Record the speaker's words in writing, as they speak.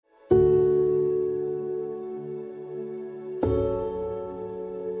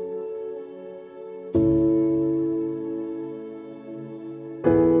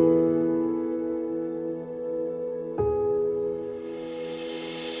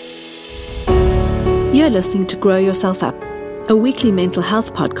You're listening to Grow Yourself Up, a weekly mental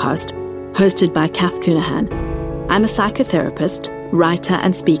health podcast hosted by Kath Coonahan. I'm a psychotherapist, writer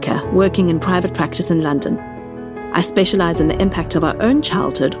and speaker working in private practice in London. I specialize in the impact of our own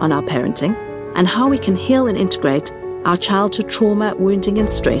childhood on our parenting and how we can heal and integrate our childhood trauma, wounding and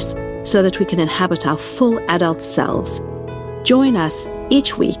stress so that we can inhabit our full adult selves. Join us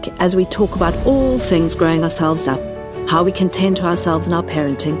each week as we talk about all things growing ourselves up, how we can tend to ourselves in our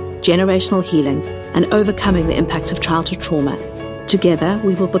parenting, generational healing, and overcoming the impacts of childhood trauma. Together,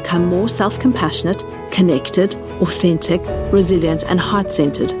 we will become more self-compassionate, connected, authentic, resilient, and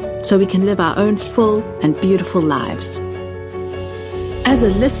heart-centered so we can live our own full and beautiful lives. As a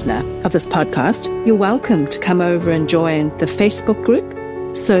listener of this podcast, you're welcome to come over and join the Facebook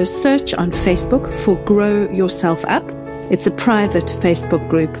group. So search on Facebook for Grow Yourself Up. It's a private Facebook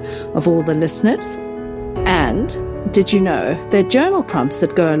group of all the listeners. And did you know there are journal prompts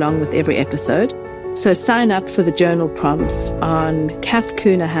that go along with every episode? So sign up for the journal prompts on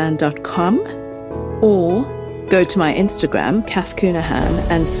kathcoonahan.com or go to my Instagram, Kath Coonahan,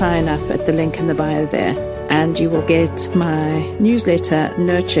 and sign up at the link in the bio there. And you will get my newsletter,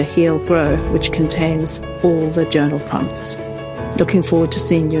 Nurture, Heal, Grow, which contains all the journal prompts. Looking forward to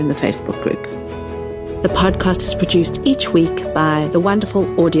seeing you in the Facebook group. The podcast is produced each week by the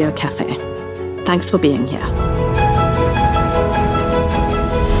wonderful Audio Cafe. Thanks for being here.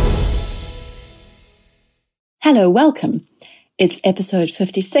 Hello, welcome. It's episode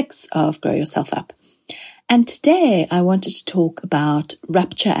 56 of Grow Yourself Up. And today I wanted to talk about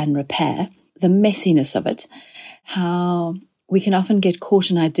rupture and repair, the messiness of it, how we can often get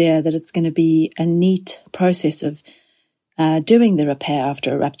caught in the idea that it's going to be a neat process of doing the repair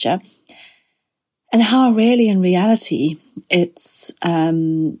after a rupture, and how really in reality it's a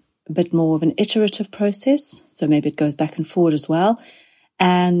bit more of an iterative process. So maybe it goes back and forward as well.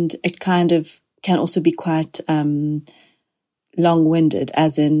 And it kind of can also be quite long-winded,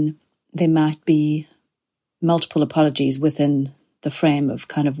 as in there might be multiple apologies within the frame of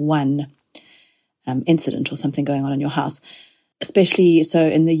kind of one incident or something going on in your house. Especially so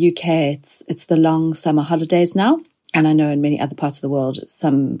in the UK, it's the long summer holidays now. And I know in many other parts of the world,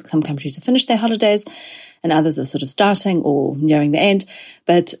 some countries have finished their holidays and others are sort of starting or nearing the end.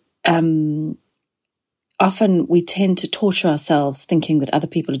 But often we tend to torture ourselves thinking that other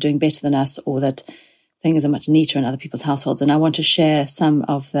people are doing better than us or that things are much neater in other people's households. And I want to share some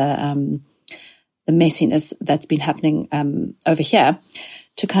of the messiness that's been happening over here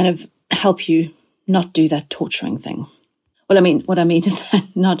to kind of help you not do that torturing thing. Well, I mean, what I mean is that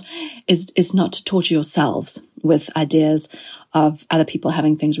not to torture yourselves with ideas of other people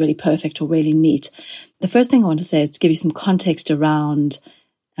having things really perfect or really neat. The first thing I want to say is to give you some context around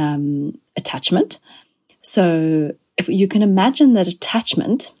attachment. So if you can imagine that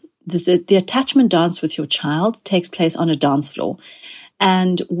attachment, the attachment dance with your child takes place on a dance floor.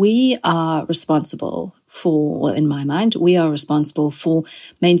 And we are responsible for, well, in my mind, we are responsible for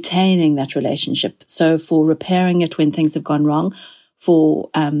maintaining that relationship. So for repairing it when things have gone wrong, for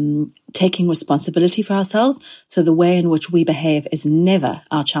taking responsibility for ourselves. So the way in which we behave is never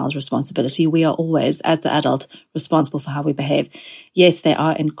our child's responsibility. We are always, as the adult, responsible for how we behave. Yes, they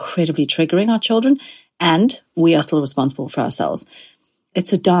are incredibly triggering, our children, and we are still responsible for ourselves.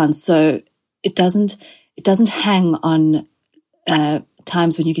 It's a dance, so it doesn't hang on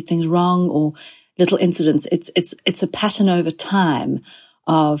times when you get things wrong or little incidents. It's a pattern over time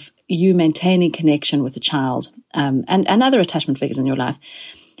of you maintaining connection with the child and other attachment figures in your life.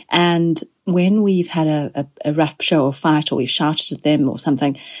 And when we've had a rupture or fight or we've shouted at them or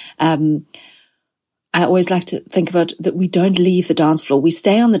something, I always like to think about that we don't leave the dance floor. We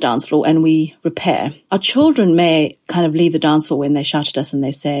stay on the dance floor and we repair. Our children may kind of leave the dance floor when they shout at us and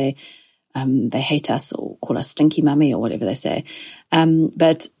they say they hate us or call us stinky mummy or whatever they say.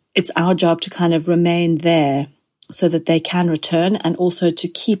 But it's our job to kind of remain there so that they can return and also to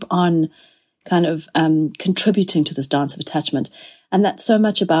keep on kind of contributing to this dance of attachment. And that's so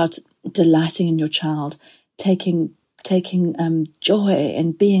much about delighting in your child, taking joy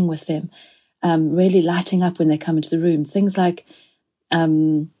in being with them, really lighting up when they come into the room. Things like,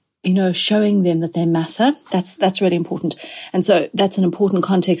 showing them that they matter. That's really important. And so that's an important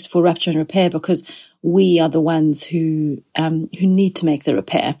context for rupture and repair, because we are the ones who need to make the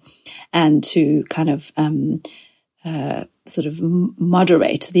repair and to kind of sort of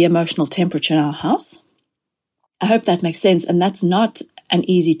moderate the emotional temperature in our house. I hope that makes sense. And that's not an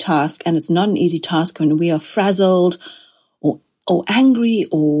easy task. And it's not an easy task when we are frazzled or angry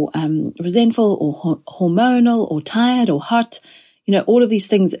or resentful or hormonal or tired or hot. All of these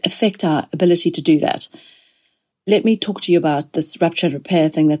things affect our ability to do that. let me talk to you about this rupture and repair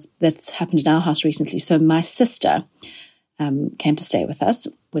thing that's happened in our house recently. So my sister came to stay with us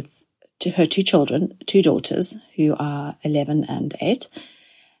with her two children, two daughters who are 11 and 8.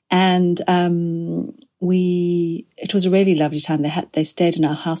 And it was a really lovely time. They stayed in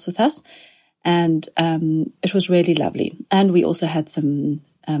our house with us, and it was really lovely. And we also had some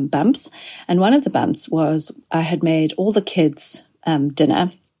bumps. And one of the bumps was I had made all the kids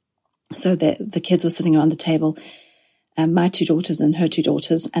dinner. So the kids were sitting around the table, my two daughters and her two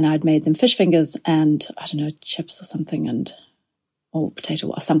daughters, and I'd made them fish fingers and, I don't know, chips or something, or potato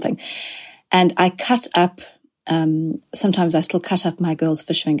or something. And I cut up, sometimes I still cut up my girls'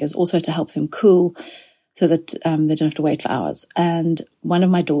 fish fingers also to help them cool so that they don't have to wait for hours. And one of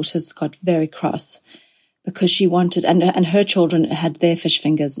my daughters got very cross because she wanted, and her children had their fish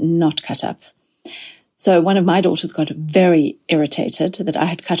fingers not cut up. So one of my daughters got very irritated that I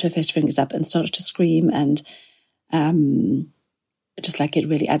had cut her fish fingers up and started to scream and just like get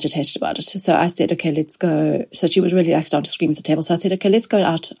really agitated about it. So I said, okay, let's go. So she was really like starting to scream at the table. So I said, okay, let's go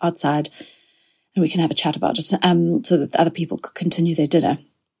outside and we can have a chat about it so that the other people could continue their dinner.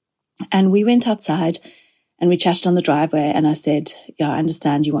 And we went outside and we chatted on the driveway, and I said, yeah, I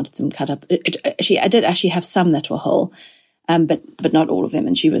understand you wanted some cut up. I did actually have some that were whole, but not all of them.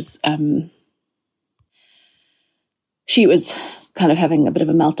 And she was kind of having a bit of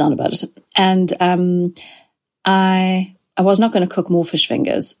a meltdown about it. And I was not going to cook more fish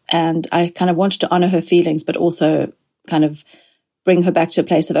fingers, and I kind of wanted to honor her feelings, but also kind of bring her back to a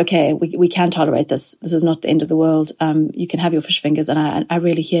place of, okay, we can tolerate this. This is not the end of the world. You can have your fish fingers, and I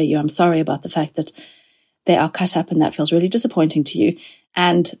really hear you. I'm sorry about the fact that they are cut up, and that feels really disappointing to you.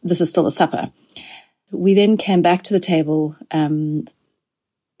 And this is still a supper. We then came back to the table.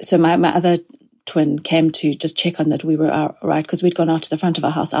 So my other twin came to just check on that we were all right, because we'd gone out to the front of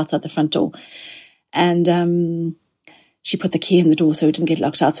our house, outside the front door. And she put the key in the door so we didn't get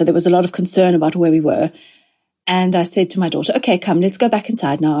locked out. So there was a lot of concern about where we were. And I said to my daughter, okay, come, let's go back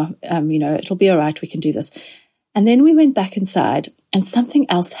inside now. It'll be all right. We can do this. And then we went back inside, and something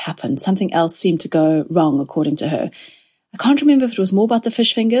else happened. Something else seemed to go wrong, according to her. I can't remember if it was more about the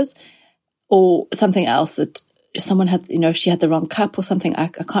fish fingers or something else, that someone had, if she had the wrong cup or something. I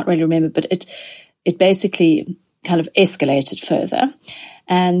can't really remember, but it basically kind of escalated further.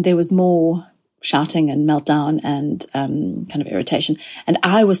 And there was more shouting and meltdown and kind of irritation. And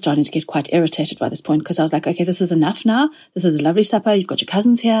I was starting to get quite irritated by this point, because I was like, okay, this is enough now. This is a lovely supper. You've got your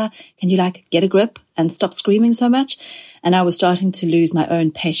cousins here. Can you get a grip and stop screaming so much? And I was starting to lose my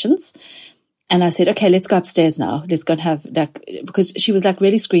own patience. And I said, okay, let's go upstairs now. Let's go and have, because she was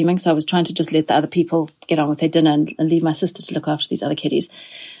really screaming. So I was trying to just let the other people get on with their dinner and leave my sister to look after these other kiddies.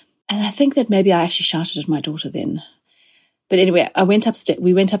 And I think that maybe I actually shouted at my daughter then. But anyway,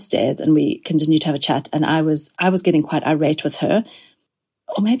 we went upstairs and we continued to have a chat, and I was getting quite irate with her.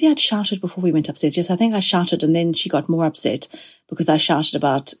 Or maybe I'd shouted before we went upstairs. Yes, I think I shouted, and then she got more upset because I shouted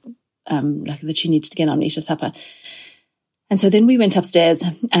about that she needed to get on and eat her supper. And so then we went upstairs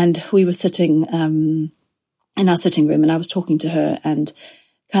and we were sitting in our sitting room, and I was talking to her and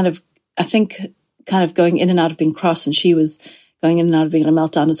kind of going in and out of being cross, and she was going in and out of being in a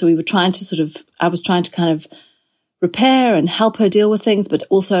meltdown. And so we were I was trying to kind of repair and help her deal with things, but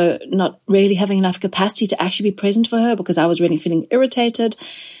also not really having enough capacity to actually be present for her, because I was really feeling irritated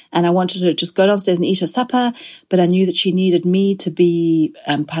and I wanted her to just go downstairs and eat her supper. But I knew that she needed me to be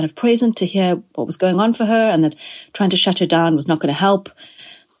kind of present to hear what was going on for her, and that trying to shut her down was not going to help.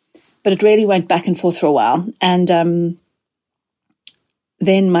 But it really went back and forth for a while. And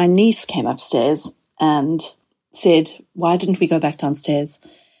then my niece came upstairs and said, why didn't we go back downstairs?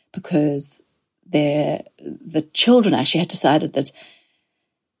 Because the children actually had decided that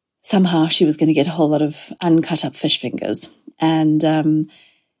somehow she was going to get a whole lot of uncut up fish fingers. And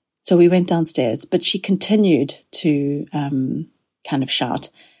so we went downstairs, but she continued to kind of shout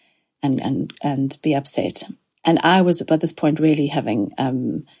and be upset. And I was, by this point, really having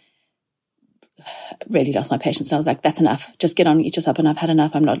really lost my patience. And I was like, that's enough. Just get on and eat your supper. And I've had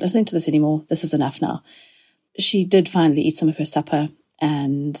enough. I'm not listening to this anymore. This is enough now. She did finally eat some of her supper,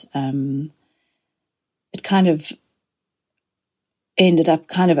 and it kind of ended up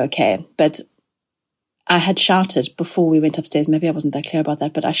kind of okay. But I had shouted before we went upstairs. Maybe I wasn't that clear about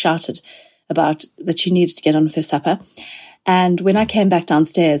that, but I shouted about that she needed to get on with her supper. And when I came back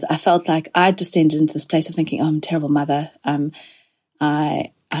downstairs, I felt like I'd descended into this place of thinking, oh, I'm a terrible mother. I'm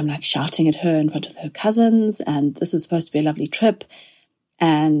like shouting at her in front of her cousins, and this is supposed to be a lovely trip.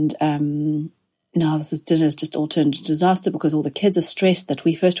 And now dinner has just all turned into disaster because all the kids are stressed that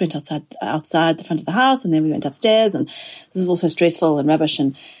we first went outside the front of the house, and then we went upstairs, and this is also stressful and rubbish.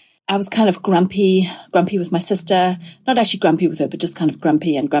 And I was kind of grumpy with my sister, not actually grumpy with her, but just kind of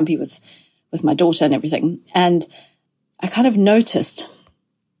grumpy with my daughter and everything. And I kind of noticed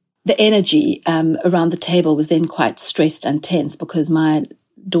the energy around the table was then quite stressed and tense because my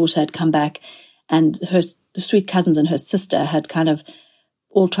daughter had come back and the sweet cousins and her sister had kind of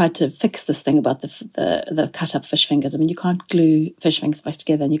all tried to fix this thing about the cut up fish fingers. I mean, you can't glue fish fingers back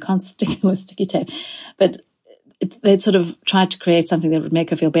together and you can't stick them with sticky tape, but they'd sort of tried to create something that would make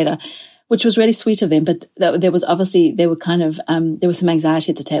her feel better, which was really sweet of them. But there was some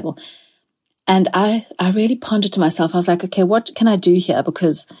anxiety at the table. And I really pondered to myself, I was like, okay, what can I do here?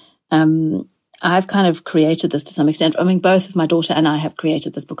 Because I've kind of created this to some extent. I mean, both of my daughter and I have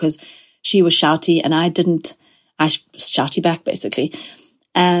created this because she was shouty and I was shouty back basically.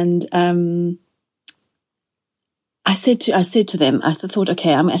 And I said to them, I thought,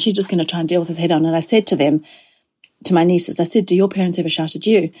 okay, I'm actually just going to try and deal with this head on. And I said to them, to my nieces, I said, do your parents ever shout at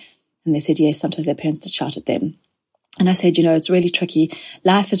you? And they said, yes, sometimes their parents did shout at them. And I said, it's really tricky.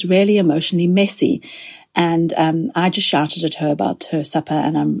 Life is really emotionally messy. And I just shouted at her about her supper,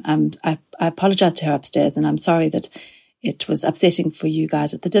 and I apologized to her upstairs, and I'm sorry that it was upsetting for you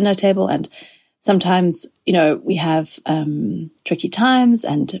guys at the dinner table. And sometimes, we have tricky times,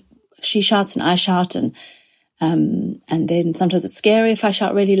 and she shouts and I shout, and then sometimes it's scary if I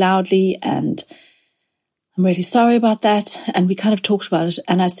shout really loudly, and I'm really sorry about that. And we kind of talked about it,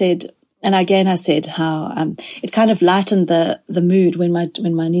 and I said how it kind of lightened the mood when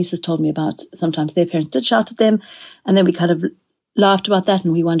my nieces told me about sometimes their parents did shout at them, and then we kind of laughed about that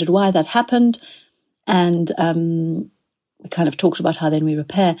and we wondered why that happened, and we kind of talked about how then we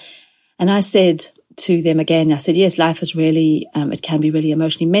repair. And I said to them again, I said, yes, life is really it can be really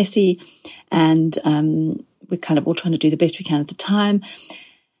emotionally messy, and we're kind of all trying to do the best we can at the time.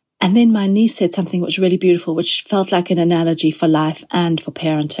 And then my niece said something which was really beautiful, which felt like an analogy for life and for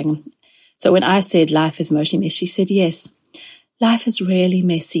parenting. So when I said life is emotionally messy, she said, yes, life is really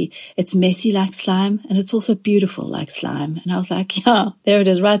messy. It's messy like slime, and it's also beautiful like slime. And I was like, yeah, there it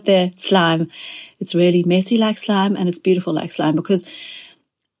is right there, slime. It's really messy like slime, and it's beautiful like slime. Because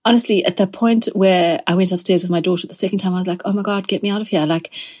honestly, at the point where I went upstairs with my daughter the second time, I was like, oh my God, get me out of here.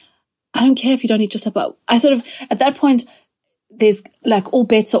 Like, I don't care if you don't eat your supper. I sort of, at that point, there's like all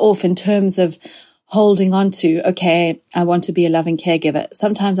bets are off in terms of holding on to, okay, I want to be a loving caregiver.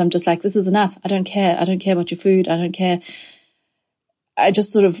 Sometimes I'm just like, this is enough. I don't care. I don't care about your food. I don't care. I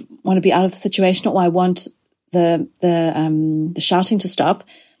just sort of want to be out of the situation, or I want the shouting to stop.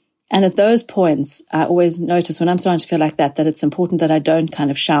 And at those points, I always notice when I'm starting to feel like that it's important that I don't kind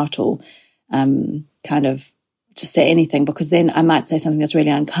of shout or kind of just say anything, because then I might say something that's really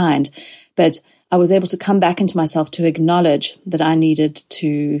unkind. But I was able to come back into myself to acknowledge that I needed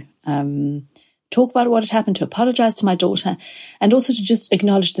to talk about what had happened, to apologize to my daughter, and also to just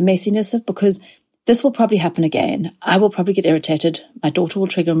acknowledge the messiness of, because this will probably happen again. I will probably get irritated. My daughter will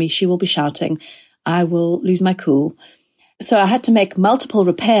trigger me. She will be shouting. I will lose my cool. So I had to make multiple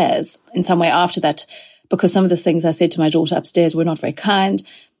repairs in some way after that, because some of the things I said to my daughter upstairs were not very kind.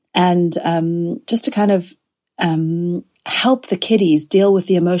 And just to kind of help the kiddies deal with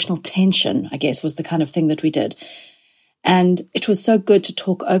the emotional tension, I guess, was the kind of thing that we did. And it was so good to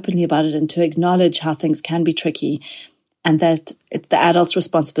talk openly about it and to acknowledge how things can be tricky, and that it's the adult's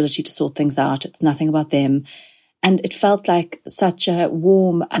responsibility to sort things out. It's nothing about them. And it felt like such a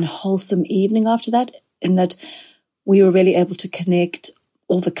warm and wholesome evening after that, in that we were really able to connect.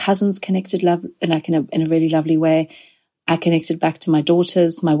 All the cousins connected in a really lovely way. I connected back to my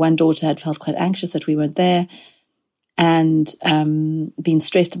daughters. My one daughter had felt quite anxious that we weren't there, and been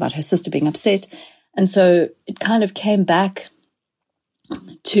stressed about her sister being upset. And so it kind of came back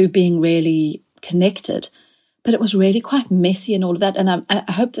to being really connected, but it was really quite messy and all of that. And I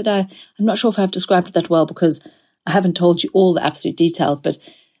hope that I'm not sure if I've described it that well, because I haven't told you all the absolute details, but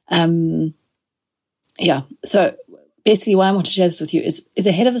yeah. So basically why I want to share this with you is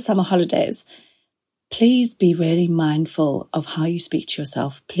ahead of the summer holidays, please be really mindful of how you speak to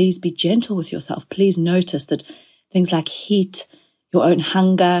yourself. Please be gentle with yourself. Please notice that things like heat, your own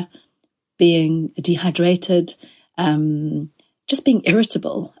hunger, being dehydrated, just being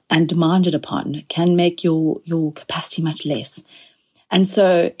irritable and demanded upon can make your capacity much less. And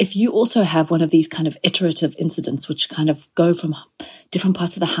so if you also have one of these kind of iterative incidents, which kind of go from different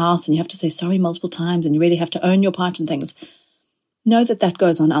parts of the house, and you have to say sorry multiple times, and you really have to own your part in things, know that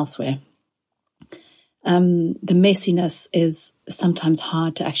goes on elsewhere. The messiness is sometimes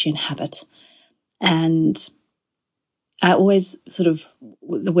hard to actually inhabit. And I always sort of,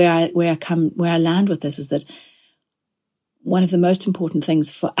 where I land with this is that one of the most important things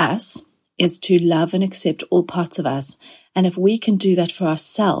for us is to love and accept all parts of us. And if we can do that for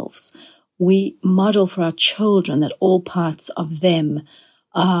ourselves, we model for our children that all parts of them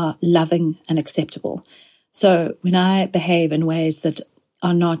are loving and acceptable. So when I behave in ways that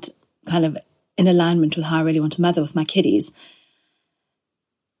are not kind of in alignment with how I really want to mother with my kiddies,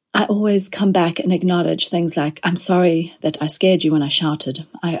 I always come back and acknowledge things like, I'm sorry that I scared you when I shouted.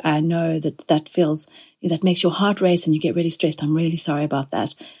 I know that makes your heart race and you get really stressed. I'm really sorry about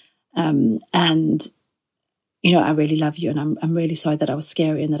that. And, I really love you, and I'm really sorry that I was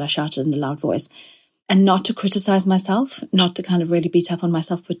scary and that I shouted in a loud voice. And not to criticize myself, not to kind of really beat up on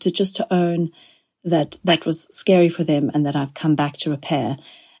myself, but to own that was scary for them and that I've come back to repair,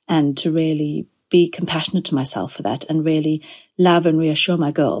 and to really be compassionate to myself for that and really love and reassure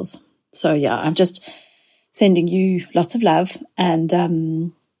my girls. So yeah, I'm just sending you lots of love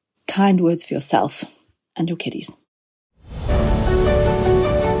and kind words for yourself and your kiddies.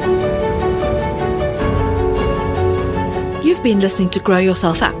 You've been listening to Grow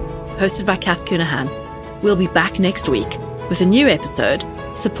Yourself Up, hosted by Kath Cunahan. We'll be back next week with a new episode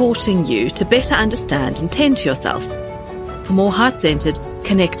supporting you to better understand and tend to yourself for more heart-centered,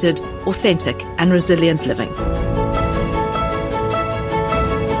 connected, authentic, and resilient living.